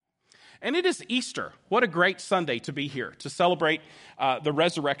And it is Easter. What a great Sunday to be here, to celebrate the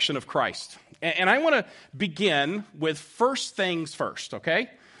resurrection of Christ. And I want to begin with first things first, okay?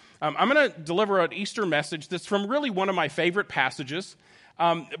 I'm going to deliver an Easter message that's from really one of my favorite passages,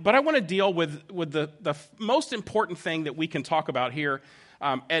 but I want to deal with the most important thing that we can talk about here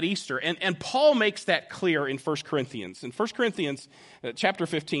at Easter. And Paul makes that clear in 1 Corinthians. In 1 Corinthians chapter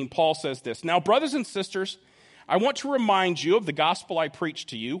 15, Paul says this, "Now, brothers and sisters, I want to remind you of the gospel I preached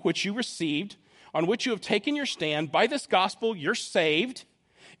to you, which you received, on which you have taken your stand. By this gospel you're saved,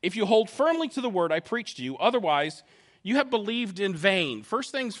 if you hold firmly to the word I preached to you. Otherwise, you have believed in vain."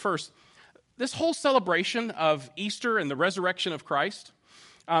 First things first, this whole celebration of Easter and the resurrection of Christ,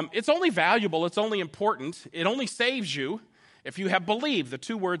 it's only valuable, it's only important, it only saves you if you have believed, the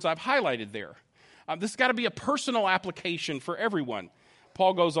two words I've highlighted there. This has got to be a personal application for everyone.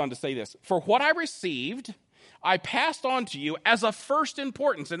 Paul goes on to say this, "For what I received, I passed on to you as of first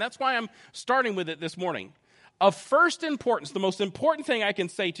importance," and that's why I'm starting with it this morning. Of first importance, the most important thing I can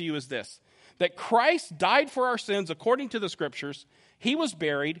say to you is this, that Christ died for our sins according to the Scriptures, he was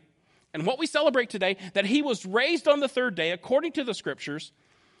buried, and what we celebrate today, that he was raised on the third day according to the Scriptures,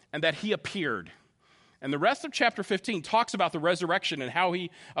 and that he appeared. And the rest of chapter 15 talks about the resurrection and how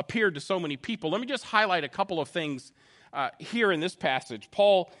he appeared to so many people. Let me just highlight a couple of things here in this passage.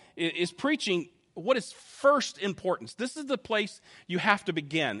 Paul is preaching what is first importance. This is the place you have to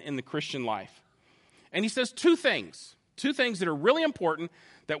begin in the Christian life. And he says two things that are really important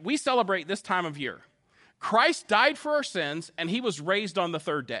that we celebrate this time of year. Christ died for our sins, and he was raised on the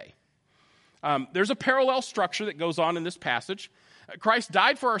third day. There's a parallel structure that goes on in this passage. Christ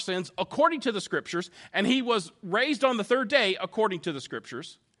died for our sins according to the Scriptures, and he was raised on the third day according to the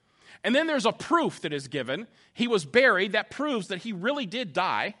Scriptures. And then there's a proof that is given. He was buried. That proves that he really did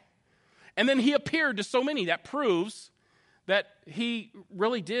die. And then he appeared to so many. That proves that he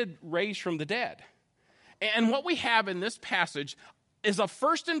really did raise from the dead. And what we have in this passage is of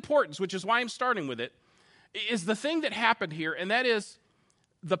first importance, which is why I'm starting with it, is the thing that happened here, and that is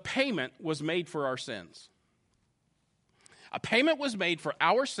the payment was made for our sins. A payment was made for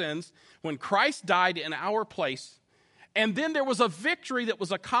our sins when Christ died in our place. And then there was a victory that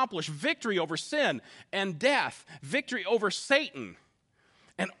was accomplished, victory over sin and death, victory over Satan.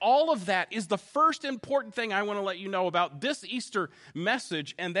 And all of that is the first important thing I want to let you know about this Easter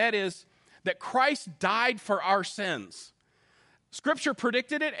message, and that is that Christ died for our sins. Scripture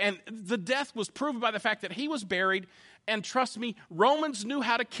predicted it, and the death was proven by the fact that he was buried. And trust me, Romans knew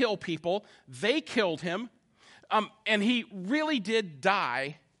how to kill people. They killed him, and he really did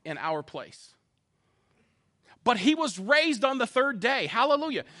die in our place. But he was raised on the third day.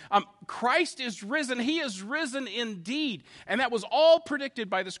 Hallelujah. Christ is risen. He is risen indeed. And that was all predicted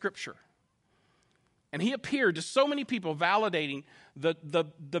by the Scripture. And he appeared to so many people, validating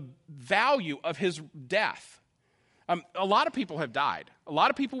the value of his death. A lot of people have died. A lot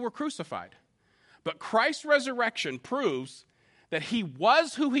of people were crucified. But Christ's resurrection proves that he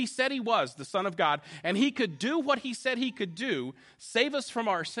was who he said he was, the Son of God, and he could do what he said he could do, save us from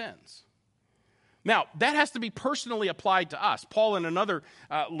our sins. Now, that has to be personally applied to us. Paul, in another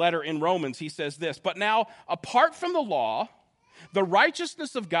letter in Romans, he says this, "But now, apart from the law, the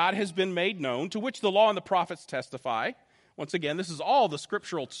righteousness of God has been made known, to which the law and the prophets testify." Once again, this is all the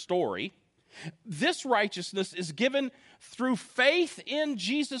scriptural story. "This righteousness is given through faith in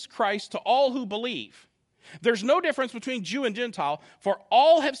Jesus Christ to all who believe. There's no difference between Jew and Gentile, for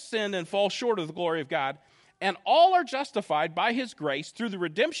all have sinned and fall short of the glory of God, and all are justified by his grace through the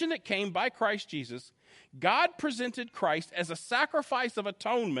redemption that came by Christ Jesus. God presented Christ as a sacrifice of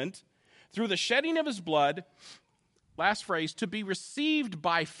atonement through the shedding of his blood," last phrase, "to be received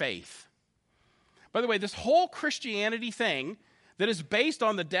by faith." By the way, this whole Christianity thing that is based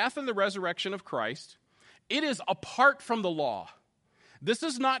on the death and the resurrection of Christ, it is apart from the law. This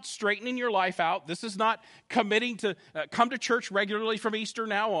is not straightening your life out. This is not committing to come to church regularly from Easter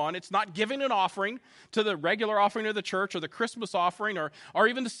now on. It's not giving an offering to the regular offering of the church or the Christmas offering or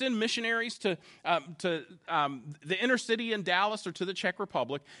even to send missionaries to the inner city in Dallas or to the Czech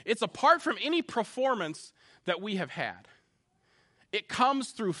Republic. It's apart from any performance that we have had. It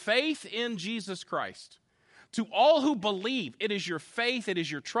comes through faith in Jesus Christ. To all who believe, it is your faith, it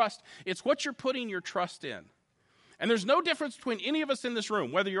is your trust. It's what you're putting your trust in. And there's no difference between any of us in this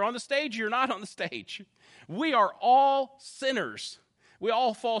room, whether you're on the stage or you're not on the stage. We are all sinners. We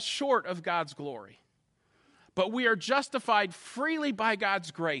all fall short of God's glory. But we are justified freely by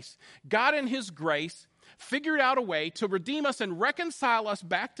God's grace. God in his grace figured out a way to redeem us and reconcile us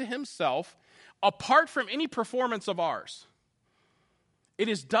back to himself apart from any performance of ours. It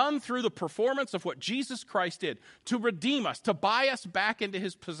is done through the performance of what Jesus Christ did to redeem us, to buy us back into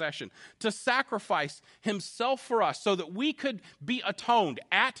his possession, to sacrifice himself for us so that we could be atoned,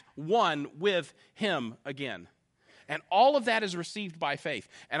 at one with him again. And all of that is received by faith.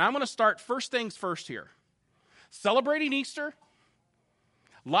 And I'm going to start first things first here. Celebrating Easter,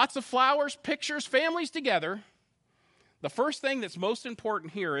 lots of flowers, pictures, families together. The first thing that's most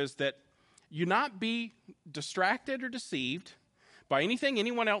important here is that you not be distracted or deceived by anything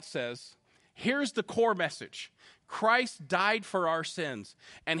anyone else says. Here's the core message. Christ died for our sins,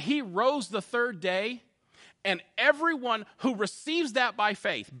 and he rose the third day, and everyone who receives that by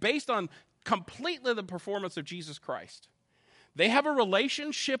faith, based on completely the performance of Jesus Christ, they have a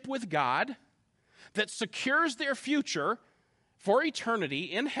relationship with God that secures their future for eternity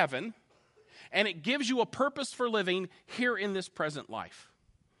in heaven, and it gives you a purpose for living here in this present life.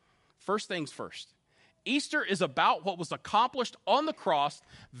 First things first. Easter is about what was accomplished on the cross,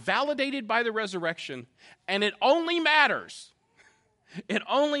 validated by the resurrection, and it only matters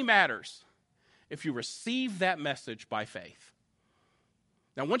if you receive that message by faith.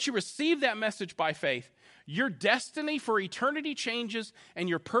 Now, once you receive that message by faith, your destiny for eternity changes and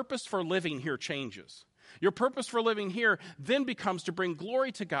your purpose for living here changes. Your purpose for living here then becomes to bring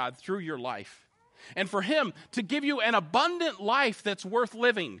glory to God through your life, and for him to give you an abundant life that's worth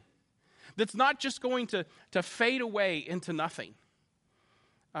living, that's not just going to fade away into nothing.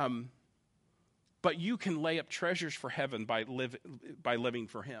 But you can lay up treasures for heaven by living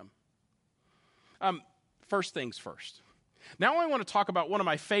for him. First things first. Now I want to talk about one of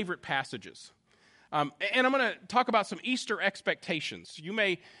my favorite passages. And I'm going to talk about some Easter expectations. You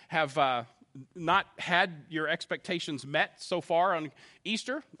may have not had your expectations met so far on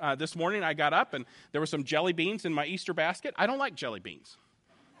Easter. This morning I got up and there were some jelly beans in my Easter basket. I don't like jelly beans.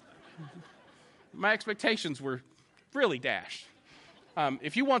 My expectations were really dashed.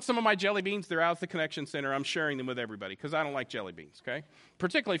 If you want some of my jelly beans, they're out at the Connection Center. I'm sharing them with everybody because I don't like jelly beans, okay?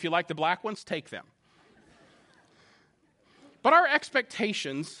 Particularly if you like the black ones, take them. But our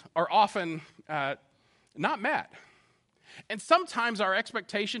expectations are often not met. And sometimes our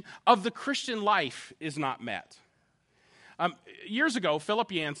expectation of the Christian life is not met. Years ago,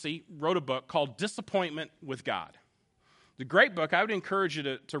 Philip Yancey wrote a book called Disappointment with God. It's a great book. I would encourage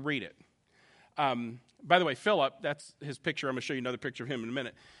you to read it. By the way, Philip, that's his picture. I'm going to show you another picture of him in a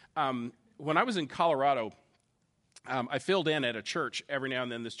minute. When I was in Colorado, I filled in at a church every now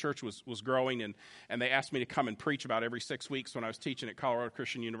and then. This church was growing, and they asked me to come and preach about every 6 weeks when I was teaching at Colorado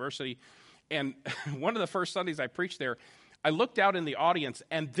Christian University. And one of the first Sundays I preached there, I looked out in the audience,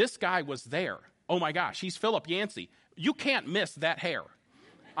 and this guy was there. Oh, my gosh, he's Philip Yancey. You can't miss that hair.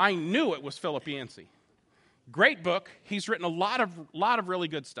 I knew it was Philip Yancey. Great book. He's written a lot of really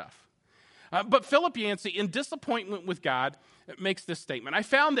good stuff. But Philip Yancey, in Disappointment with God, makes this statement. I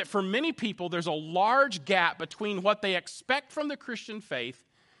found that for many people, there's a large gap between what they expect from the Christian faith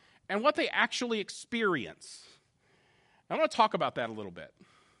and what they actually experience. I want to talk about that a little bit.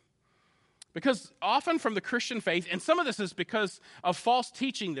 Because often from the Christian faith, and some of this is because of false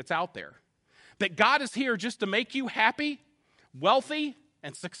teaching that's out there, that God is here just to make you happy, wealthy,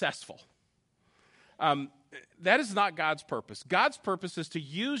 and successful. That is not God's purpose. God's purpose is to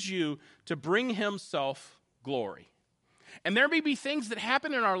use you to bring himself glory. And there may be things that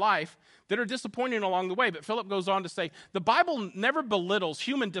happen in our life that are disappointing along the way, but Philip goes on to say, the Bible never belittles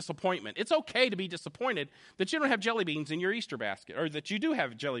human disappointment. It's okay to be disappointed that you don't have jelly beans in your Easter basket, or that you do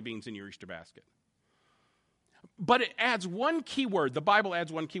have jelly beans in your Easter basket. But it adds one key word. The Bible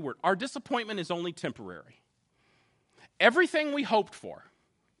adds one key word. Our disappointment is only temporary. Everything we hoped for,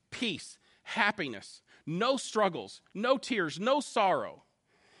 peace, happiness, no struggles, no tears, no sorrow,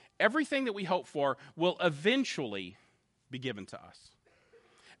 everything that we hope for will eventually be given to us.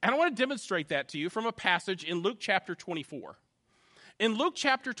 And I want to demonstrate that to you from a passage in Luke chapter 24. In Luke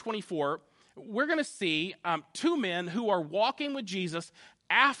chapter 24, we're going to see two men who are walking with Jesus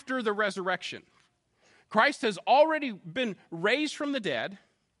after the resurrection. Christ has already been raised from the dead,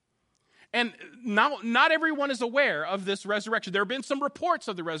 and not everyone is aware of this resurrection. There have been some reports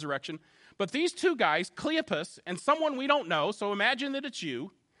of the resurrection, but these two guys, Cleopas and someone we don't know, so imagine that it's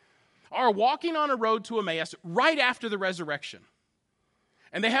you, are walking on a road to Emmaus right after the resurrection.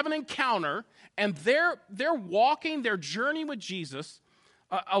 And they have an encounter, and they're walking their journey with Jesus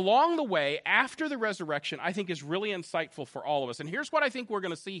along the way after the resurrection, I think is really insightful for all of us. And here's what I think we're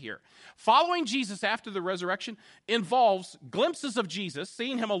going to see here. Following Jesus after the resurrection involves glimpses of Jesus,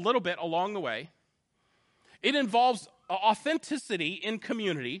 seeing him a little bit along the way. It involves authenticity in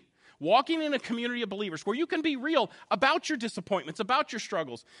community, walking in a community of believers where you can be real about your disappointments, about your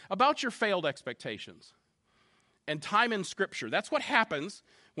struggles, about your failed expectations. and time in Scripture. That's what happens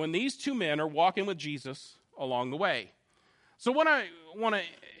when these two men are walking with Jesus along the way. So what I want to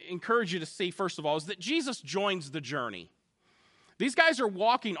encourage you to see, first of all, is that Jesus joins the journey. These guys are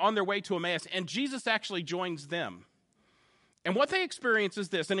walking on their way to Emmaus, and Jesus actually joins them. And what they experience is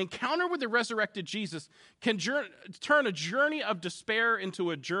this: an encounter with the resurrected Jesus can turn a journey of despair into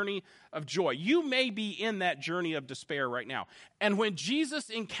a journey of joy. You may be in that journey of despair right now. And when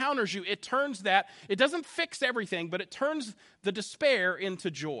Jesus encounters you, it doesn't fix everything, but it turns the despair into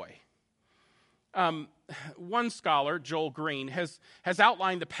joy. One scholar, Joel Green, has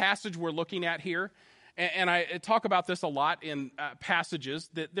outlined the passage we're looking at here. And I talk about this a lot in passages,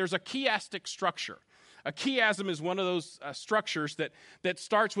 that there's a chiastic structure. A chiasm is one of those structures that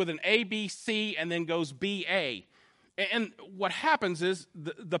starts with an A, B, C, and then goes B, A. And what happens is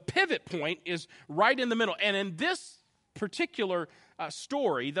the pivot point is right in the middle. And in this particular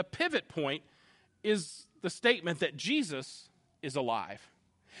story, the pivot point is the statement that Jesus is alive.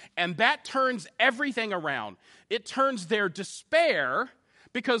 And that turns everything around. It turns their despair,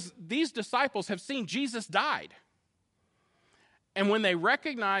 because these disciples have seen Jesus died. And when they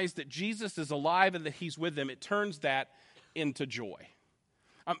recognize that Jesus is alive and that he's with them, it turns that into joy.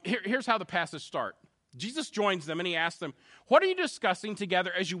 Here's how the passage starts. Jesus joins them and he asks them, "What are you discussing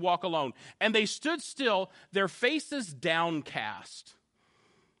together as you walk alone?" And they stood still, their faces downcast.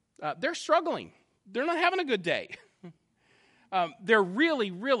 They're struggling. They're not having a good day. They're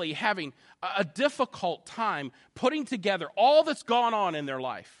really, really having a difficult time putting together all that's gone on in their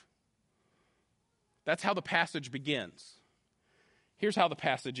life. That's how the passage begins. Here's how the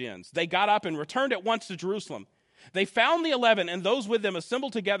passage ends. They got up and returned at once to Jerusalem. They found the 11 and those with them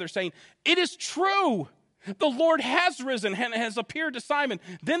assembled together, saying, "It is true. The Lord has risen and has appeared to Simon."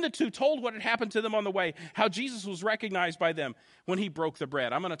 Then the two told what had happened to them on the way, how Jesus was recognized by them when he broke the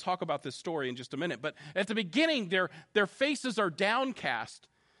bread. I'm going to talk about this story in just a minute. But at the beginning, their faces are downcast.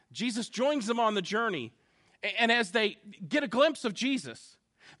 Jesus joins them on the journey. And as they get a glimpse of Jesus,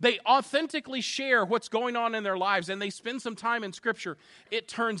 they authentically share what's going on in their lives, and they spend some time in Scripture. It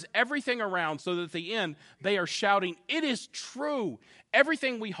turns everything around so that at the end, they are shouting, "It is true.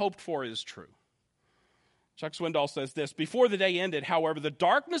 Everything we hoped for is true." Chuck Swindoll says this: "Before the day ended, however, the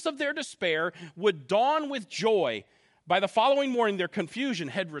darkness of their despair would dawn with joy. By the following morning, their confusion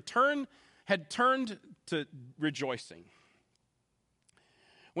had turned to rejoicing."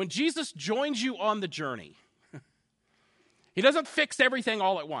 When Jesus joins you on the journey, he doesn't fix everything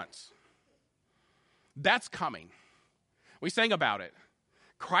all at once. That's coming. We sang about it.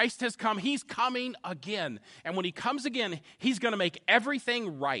 Christ has come. He's coming again. And when he comes again, he's going to make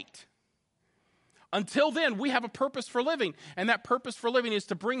everything right. Until then, we have a purpose for living. And that purpose for living is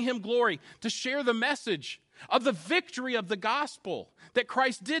to bring him glory, to share the message of the victory of the gospel, that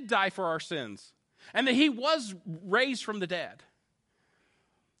Christ did die for our sins, and that he was raised from the dead.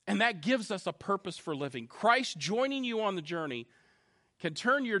 And that gives us a purpose for living. Christ joining you on the journey can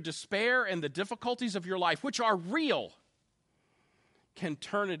turn your despair and the difficulties of your life, which are real, can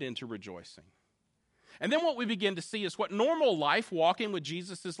turn it into rejoicing. And then what we begin to see is what normal life walking with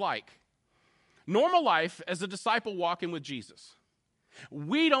Jesus is like. Normal life as a disciple walking with Jesus.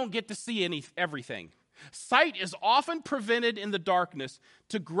 We don't get to see everything. Sight is often prevented in the darkness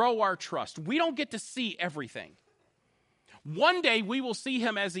to grow our trust. We don't get to see everything. One day we will see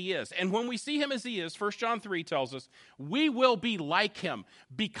him as he is. And when we see him as he is, 1 John 3 tells us, we will be like him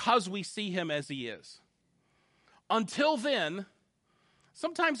because we see him as he is. Until then,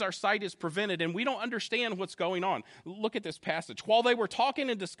 sometimes our sight is prevented and we don't understand what's going on. Look at this passage. While they were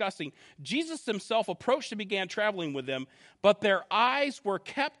talking and discussing, Jesus himself approached and began traveling with them, but their eyes were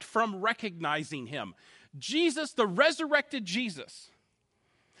kept from recognizing him. Jesus, the resurrected Jesus.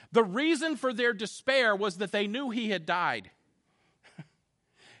 The reason for their despair was that they knew he had died.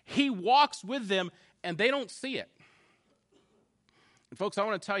 He walks with them and they don't see it. And folks, I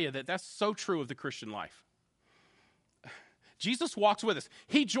want to tell you that that's so true of the Christian life. Jesus walks with us.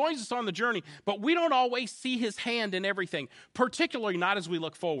 He joins us on the journey, but we don't always see his hand in everything, particularly not as we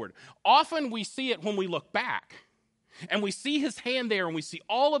look forward. Often we see it when we look back, and we see his hand there, and we see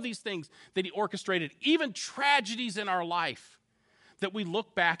all of these things that he orchestrated, even tragedies in our life, that we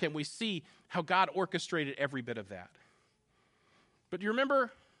look back and we see how God orchestrated every bit of that. But do you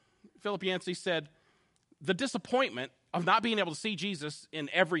remember Philip Yancey said, the disappointment of not being able to see Jesus in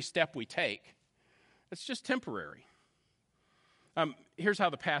every step we take, it's just temporary. Here's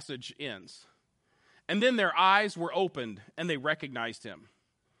how the passage ends. And then their eyes were opened and they recognized him.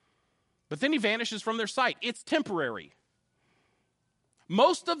 But then he vanishes from their sight. It's temporary.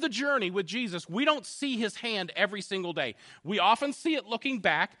 Most of the journey with Jesus, we don't see his hand every single day. We often see it looking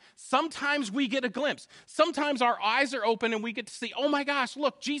back. Sometimes we get a glimpse. Sometimes our eyes are open and we get to see, oh my gosh,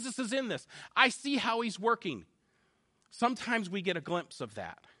 look, Jesus is in this. I see how he's working. Sometimes we get a glimpse of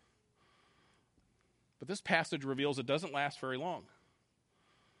that. But this passage reveals it doesn't last very long.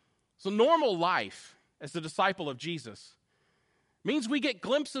 So normal life as the disciple of Jesus means we get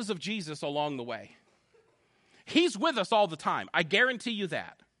glimpses of Jesus along the way. He's with us all the time. I guarantee you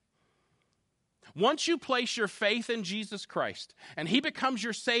that. Once you place your faith in Jesus Christ and he becomes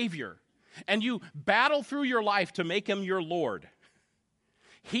your Savior and you battle through your life to make him your Lord,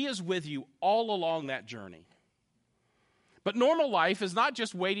 he is with you all along that journey. But normal life is not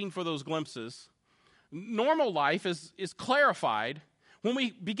just waiting for those glimpses. Normal life is clarified when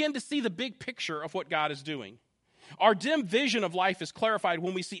we begin to see the big picture of what God is doing. Our dim vision of life is clarified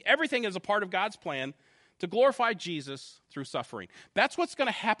when we see everything as a part of God's plan to glorify Jesus through suffering. That's what's going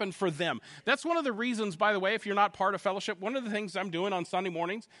to happen for them. That's one of the reasons, by the way, if you're not part of fellowship, one of the things I'm doing on Sunday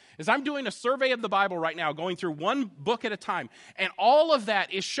mornings is I'm doing a survey of the Bible right now, going through one book at a time. And all of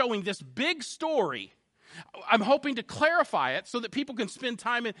that is showing this big story. I'm hoping to clarify it so that people can spend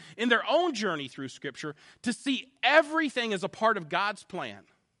time in their own journey through Scripture to see everything as a part of God's plan.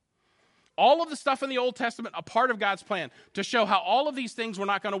 All of the stuff in the Old Testament, a part of God's plan, to show how all of these things were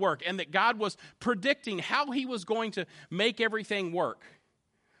not going to work and that God was predicting how he was going to make everything work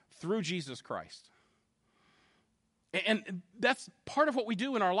through Jesus Christ. And that's part of what we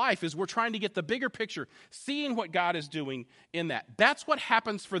do in our life is we're trying to get the bigger picture, seeing what God is doing in that. That's what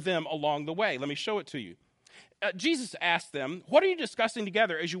happens for them along the way. Let me show it to you. Jesus asked them, what are you discussing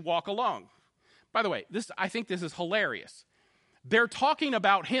together as you walk along? By the way, I think this is hilarious. They're talking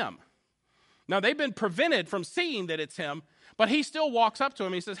about him. Now, they've been prevented from seeing that it's him, but he still walks up to him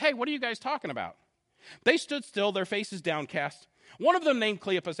and he says, hey, what are you guys talking about? They stood still, their faces downcast. One of them, named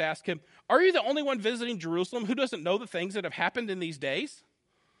Cleopas, asked him, are you the only one visiting Jerusalem who doesn't know the things that have happened in these days?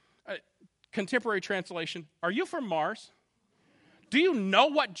 Contemporary translation, are you from Mars? Do you not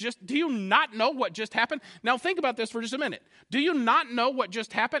know what just happened? Now think about this for just a minute. Do you not know what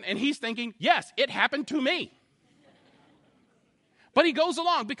just happened? And he's thinking, yes, it happened to me. But he goes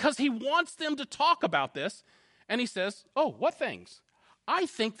along because he wants them to talk about this. And he says, oh, what things? I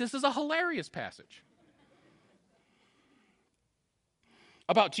think this is a hilarious passage.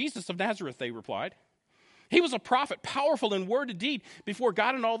 About Jesus of Nazareth, they replied. He was a prophet, powerful in word and deed before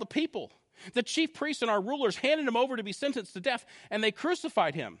God and all the people. The chief priests and our rulers handed him over to be sentenced to death, and they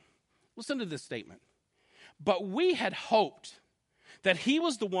crucified him. Listen to this statement. But we had hoped that he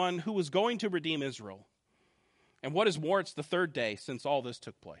was the one who was going to redeem Israel. And what is more, it's the third day since all this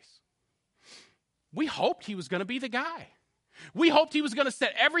took place. We hoped he was going to be the guy. We hoped he was going to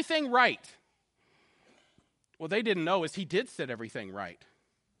set everything right. What they didn't know is he did set everything right.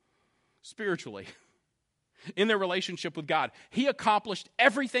 Spiritually. In their relationship with God. He accomplished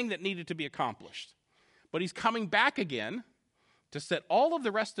everything that needed to be accomplished. But he's coming back again to set all of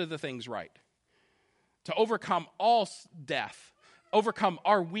the rest of the things right. To overcome all death. Overcome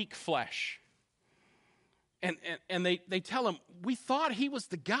our weak flesh. And they tell him, we thought he was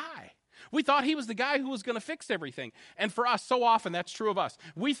the guy. We thought he was the guy who was going to fix everything. And for us, so often, that's true of us.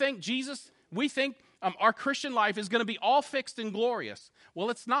 We think our Christian life is going to be all fixed and glorious. Well,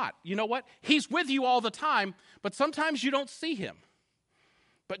 it's not. You know what? He's with you all the time, but sometimes you don't see him.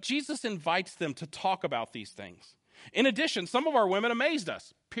 But Jesus invites them to talk about these things. In addition, some of our women amazed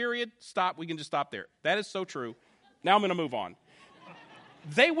us. Period. Stop. We can just stop there. That is so true. Now I'm going to move on.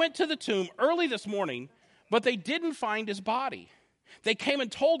 They went to the tomb early this morning, but they didn't find his body. They came and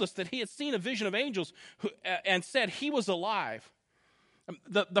told us that he had seen a vision of angels and said he was alive.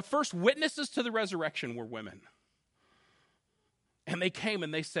 The first witnesses to the resurrection were women. And they came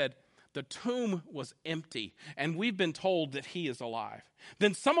and they said, the tomb was empty, and we've been told that he is alive.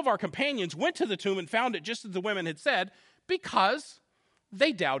 Then some of our companions went to the tomb and found it just as the women had said, because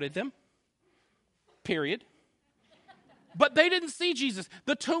they doubted them. Period. But they didn't see Jesus.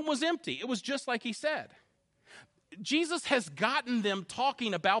 The tomb was empty. It was just like he said. Jesus has gotten them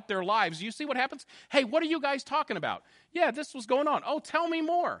talking about their lives. You see what happens? Hey, what are you guys talking about? Yeah, this was going on. Oh, tell me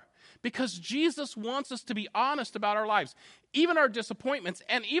more. Because Jesus wants us to be honest about our lives, even our disappointments,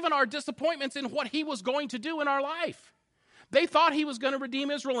 and even our disappointments in what he was going to do in our life. They thought he was going to redeem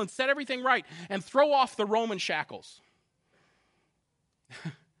Israel and set everything right and throw off the Roman shackles.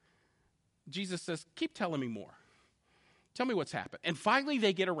 Jesus says, keep telling me more. Tell me what's happened. And finally,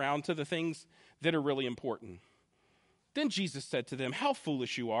 they get around to the things that are really important. Then Jesus said to them, how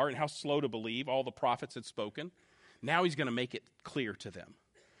foolish you are and how slow to believe all the prophets had spoken. Now he's going to make it clear to them.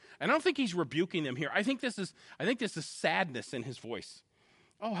 And I don't think he's rebuking them here. I think this is sadness in his voice.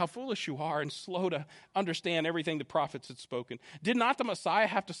 Oh, how foolish you are and slow to understand everything the prophets had spoken. Did not the Messiah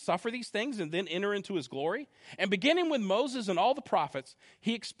have to suffer these things and then enter into his glory? And beginning with Moses and all the prophets,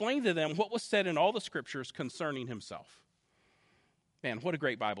 he explained to them what was said in all the scriptures concerning himself. Man, what a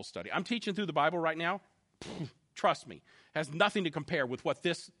great Bible study. I'm teaching through the Bible right now. Trust me, has nothing to compare with what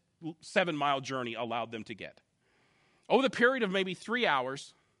this 7-mile journey allowed them to get. Over the period of maybe 3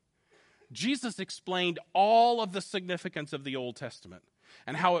 hours, Jesus explained all of the significance of the Old Testament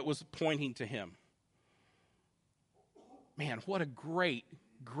and how it was pointing to him. Man, what a great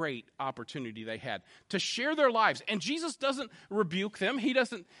opportunity they had to share their lives. And Jesus doesn't rebuke them. He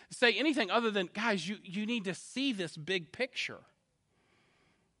doesn't say anything other than, guys, you need to see this big picture.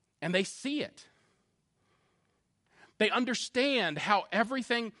 And they see it. They understand how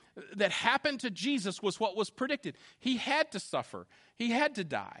everything that happened to Jesus was what was predicted. He had to suffer. He had to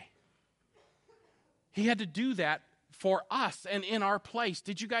die. He had to do that for us and in our place.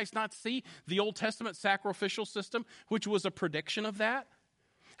 Did you guys not see the Old Testament sacrificial system, which was a prediction of that?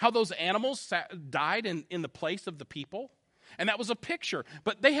 How those animals died in the place of the people? And that was a picture.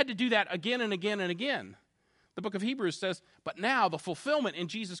 But they had to do that again and again and again. The book of Hebrews says, but now the fulfillment in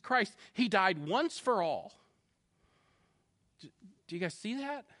Jesus Christ, he died once for all. Do you guys see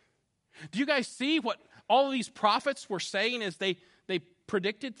that? Do you guys see what all of these prophets were saying as they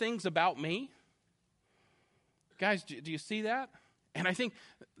predicted things about me? Guys, do you see that? And I think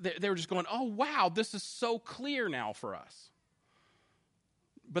they were just going, oh, wow, this is so clear now for us.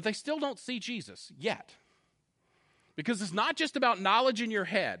 But they still don't see Jesus yet. Because it's not just about knowledge in your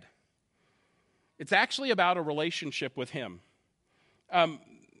head. It's actually about a relationship with him.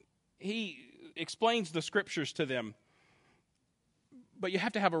 He explains the scriptures to them. But you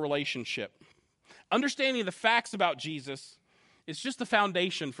have to have a relationship. Understanding the facts about Jesus is just the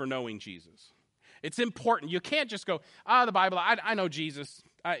foundation for knowing Jesus. It's important. You can't just go, the Bible, I know Jesus.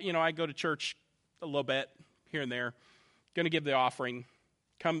 I go to church a little bit here and there. Going to give the offering.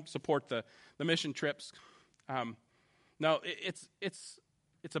 Come support the mission trips. No,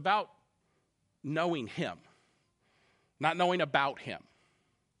 it's about knowing him, not knowing about him.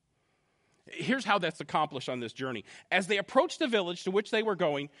 Here's how that's accomplished on this journey. As they approached the village to which they were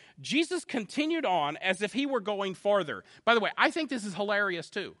going, Jesus continued on as if he were going farther. By the way, I think this is hilarious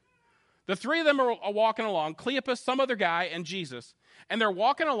too. The three of them are walking along, Cleopas, some other guy, and Jesus. And they're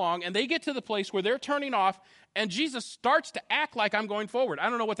walking along, and they get to the place where they're turning off, and Jesus starts to act like I'm going forward. I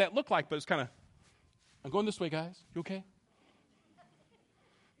don't know what that looked like, but it's kind of, I'm going this way, guys. You okay?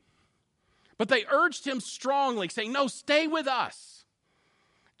 But they urged him strongly, saying, no, stay with us.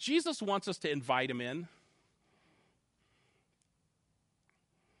 Jesus wants us to invite him in.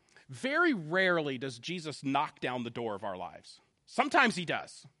 Very rarely does Jesus knock down the door of our lives. Sometimes he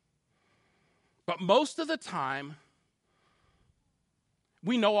does. But most of the time,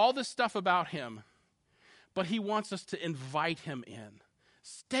 we know all this stuff about him, but he wants us to invite him in.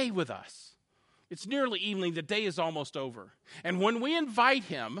 Stay with us. It's nearly evening. The day is almost over. And when we invite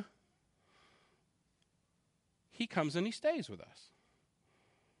him, he comes and he stays with us.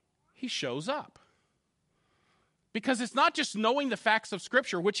 He shows up. Because it's not just knowing the facts of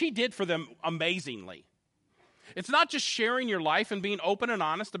Scripture, which he did for them amazingly. It's not just sharing your life and being open and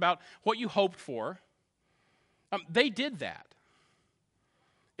honest about what you hoped for. They did that.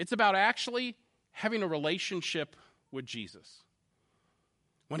 It's about actually having a relationship with Jesus.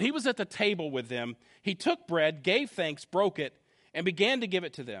 When he was at the table with them, he took bread, gave thanks, broke it, and began to give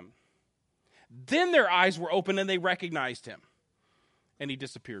it to them. Then their eyes were opened and they recognized him. And he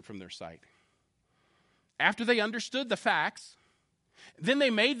disappeared from their sight. After they understood the facts, then they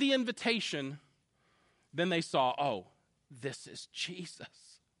made the invitation. Then they saw, oh, this is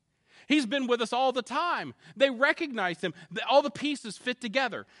Jesus. He's been with us all the time. They recognized him. All the pieces fit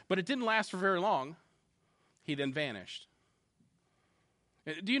together. But it didn't last for very long. He then vanished.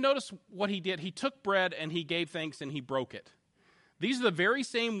 Do you notice what he did? He took bread and he gave thanks and he broke it. These are the very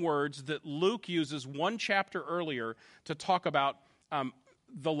same words that Luke uses one chapter earlier to talk about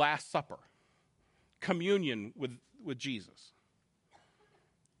the Last Supper, communion with Jesus.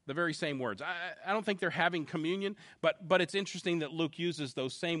 The very same words. I don't think they're having communion, but it's interesting that Luke uses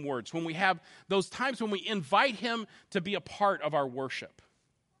those same words. When we have those times when we invite him to be a part of our worship.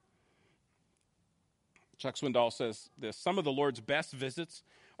 Chuck Swindoll says this, some of the Lord's best visits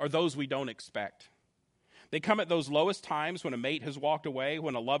are those we don't expect. They come at those lowest times when a mate has walked away,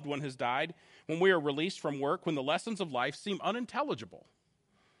 when a loved one has died, when we are released from work, when the lessons of life seem unintelligible.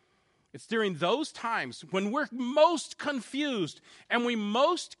 It's during those times when we're most confused and we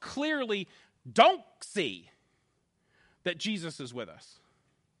most clearly don't see that Jesus is with us.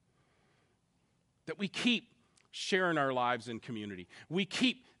 That we keep sharing our lives in community. We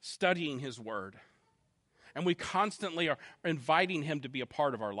keep studying his word. And we constantly are inviting him to be a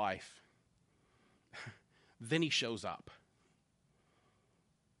part of our life. Then he shows up.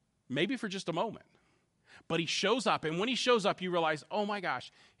 Maybe for just a moment. But he shows up, and when he shows up, you realize, oh my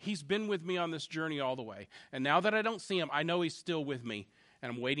gosh, he's been with me on this journey all the way. And now that I don't see him, I know he's still with me,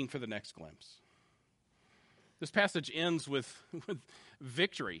 and I'm waiting for the next glimpse. This passage ends with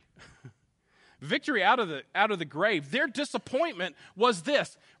victory. Victory out of the grave. Their disappointment was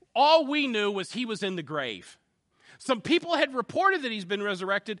this. All we knew was he was in the grave. Some people had reported that he's been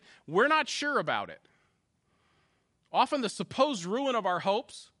resurrected. We're not sure about it. Often the supposed ruin of our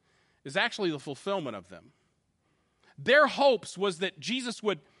hopes is actually the fulfillment of them. Their hopes was that Jesus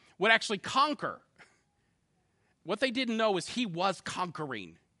would actually conquer. What they didn't know is he was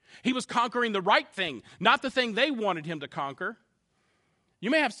conquering. He was conquering the right thing, not the thing they wanted him to conquer. You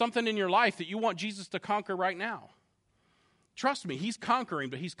may have something in your life that you want Jesus to conquer right now. Trust me, he's conquering,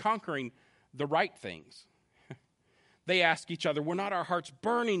 but he's conquering the right things. They ask each other, were not our hearts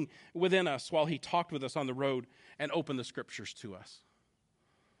burning within us while he talked with us on the road and opened the scriptures to us?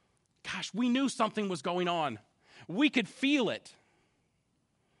 Gosh, we knew something was going on. We could feel it.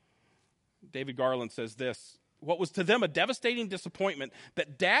 David Garland says this, what was to them a devastating disappointment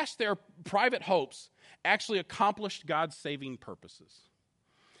that dashed their private hopes actually accomplished God's saving purposes.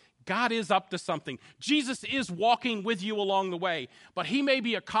 God is up to something. Jesus is walking with you along the way, but he may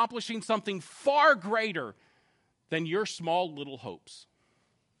be accomplishing something far greater than your small little hopes.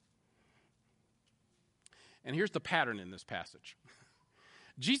 And here's the pattern in this passage.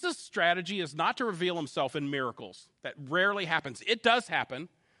 Jesus' strategy is not to reveal himself in miracles. That rarely happens. It does happen,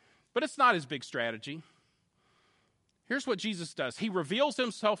 but it's not his big strategy. Here's what Jesus does. He reveals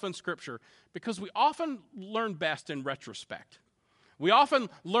himself in Scripture because we often learn best in retrospect. We often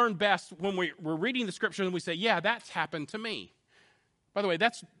learn best when we're reading the Scripture and we say, yeah, that's happened to me. By the way,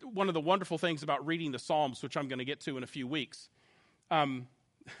 that's one of the wonderful things about reading the Psalms, which I'm going to get to in a few weeks. When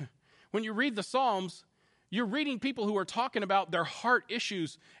you read the Psalms, you're reading people who are talking about their heart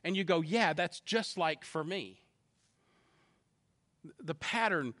issues, and you go, yeah, that's just like for me. The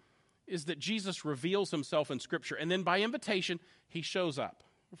pattern is that Jesus reveals himself in Scripture, and then by invitation, he shows up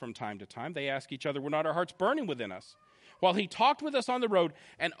from time to time. They ask each other, were not our hearts burning within us? While he talked with us on the road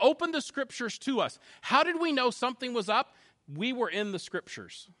and opened the Scriptures to us. How did we know something was up? We were in the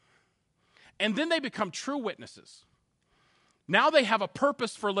Scriptures. And then they become true witnesses. Now they have a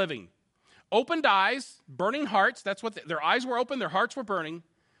purpose for living. Opened eyes, burning hearts. That's what their eyes were open, their hearts were burning.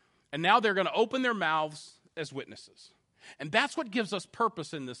 And now they're going to open their mouths as witnesses. And that's what gives us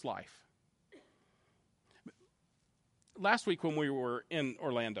purpose in this life. Last week when we were in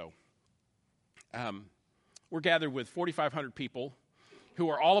Orlando, we're gathered with 4,500 people who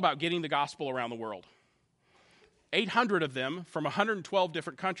are all about getting the gospel around the world. 800 of them from 112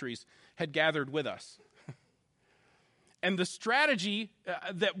 different countries had gathered with us. And the strategy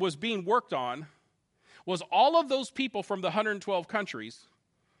that was being worked on was all of those people from the 112 countries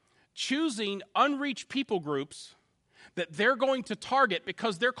choosing unreached people groups that they're going to target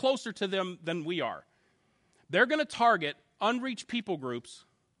because they're closer to them than we are. They're going to target unreached people groups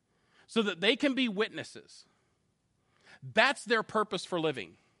so that they can be witnesses. That's their purpose for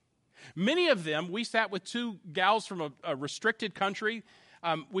living. Many of them, we sat with two gals from a restricted country.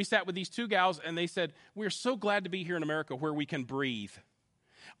 We sat with these two gals, and they said, we're so glad to be here in America where we can breathe.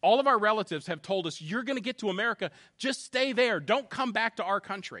 All of our relatives have told us, you're going to get to America, just stay there. Don't come back to our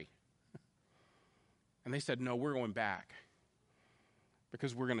country. And they said, no, we're going back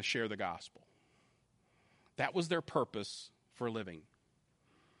because we're going to share the gospel. That was their purpose for living.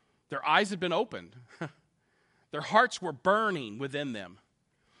 Their eyes had been opened. Their hearts were burning within them.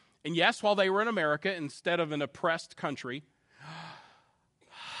 And yes, while they were in America, instead of an oppressed country,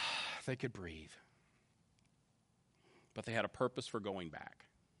 they could breathe. But they had a purpose for going back.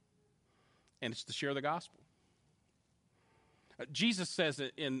 And it's to share the gospel. Jesus says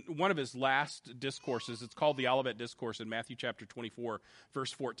in one of his last discourses, it's called the Olivet Discourse in Matthew chapter 24,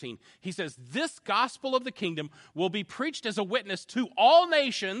 verse 14. He says, this gospel of the kingdom will be preached as a witness to all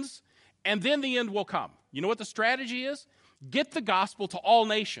nations, and then the end will come. You know what the strategy is? Get the gospel to all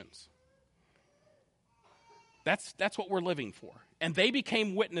nations. That's what we're living for. And they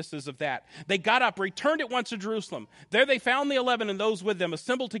became witnesses of that. They got up, returned at once to Jerusalem. There they found the 11 and those with them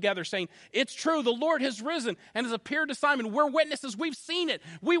assembled together, saying, it's true, the Lord has risen and has appeared to Simon. We're witnesses. We've seen it.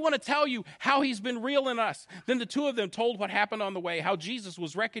 We want to tell you how he's been real in us. Then the two of them told what happened on the way, how Jesus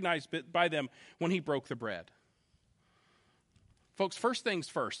was recognized by them when he broke the bread. Folks, first things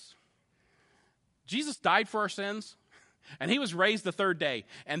first. Jesus died for our sins, And he was raised the third day.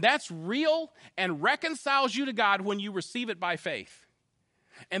 And that's real and reconciles you to God when you receive it by faith.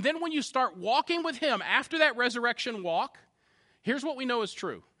 And then when you start walking with him after that resurrection walk, here's what we know is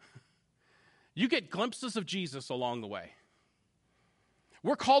true. You get glimpses of Jesus along the way.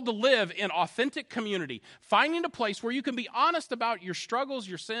 We're called to live in authentic community, finding a place where you can be honest about your struggles,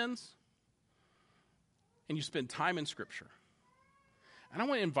 your sins, and you spend time in Scripture. And I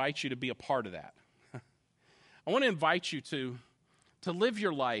want to invite you to be a part of that. I want to invite you to live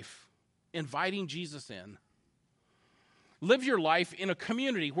your life inviting Jesus in. Live your life in a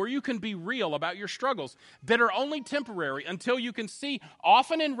community where you can be real about your struggles that are only temporary until you can see,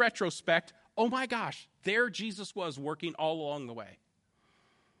 often in retrospect, oh my gosh, there Jesus was working all along the way.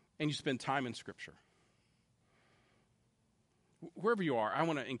 And you spend time in Scripture. Wherever you are, I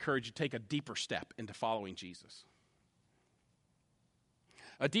want to encourage you to take a deeper step into following Jesus.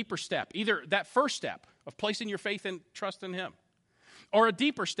 A deeper step, either that first step of placing your faith and trust in him, or a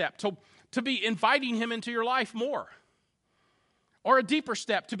deeper step to be inviting him into your life more, or a deeper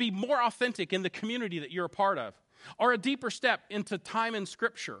step to be more authentic in the community that you're a part of, or a deeper step into time in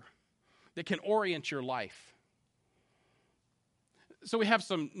Scripture that can orient your life. So we have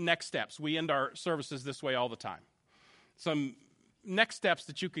some next steps. We end our services this way all the time. Some next steps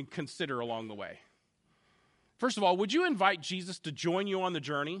that you can consider along the way. First of all, would you invite Jesus to join you on the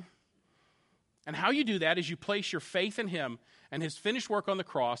journey? And how you do that is you place your faith in him and his finished work on the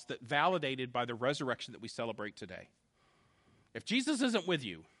cross that validated by the resurrection that we celebrate today. If Jesus isn't with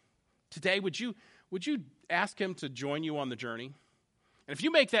you today, would you ask him to join you on the journey? And if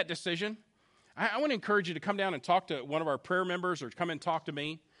you make that decision, I want to encourage you to come down and talk to one of our prayer members or come and talk to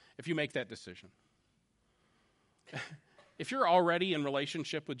me if you make that decision. If you're already in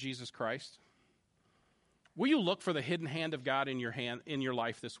relationship with Jesus Christ, will you look for the hidden hand of God in your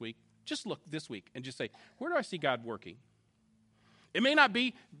life this week? Just look this week and just say, where do I see God working? It may not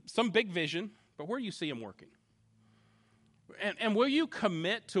be some big vision, but where do you see him working? And will you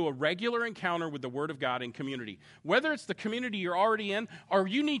commit to a regular encounter with the Word of God in community? Whether it's the community you're already in, or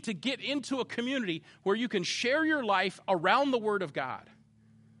you need to get into a community where you can share your life around the Word of God.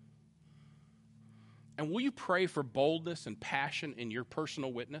 And will you pray for boldness and passion in your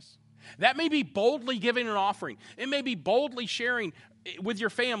personal witness? That may be boldly giving an offering. It may be boldly sharing with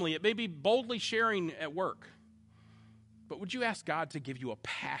your family. It may be boldly sharing at work. But would you ask God to give you a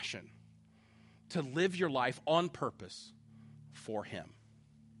passion to live your life on purpose for him?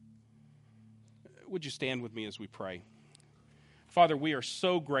 Would you stand with me as we pray? Father, we are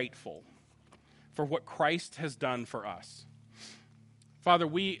so grateful for what Christ has done for us. Father,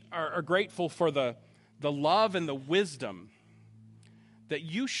 we are grateful for the love and the wisdom that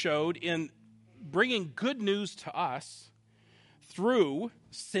you showed in bringing good news to us through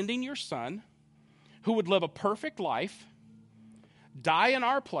sending your Son, who would live a perfect life, die in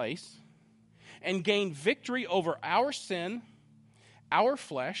our place, and gain victory over our sin, our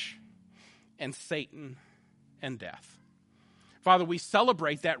flesh, and Satan and death. Father, we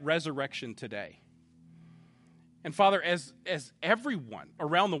celebrate that resurrection today. And Father, as everyone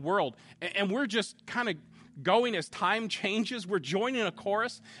around the world, and we're just kind of going as time changes, we're joining a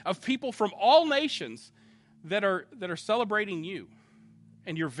chorus of people from all nations that are celebrating you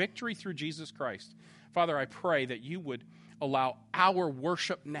and your victory through Jesus Christ. Father, I pray that you would allow our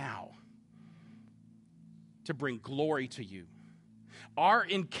worship now to bring glory to you. Our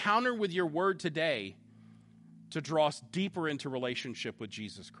encounter with your word today to draw us deeper into relationship with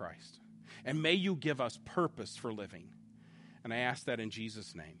Jesus Christ. And may you give us purpose for living. And I ask that in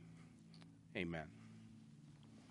Jesus' name. Amen.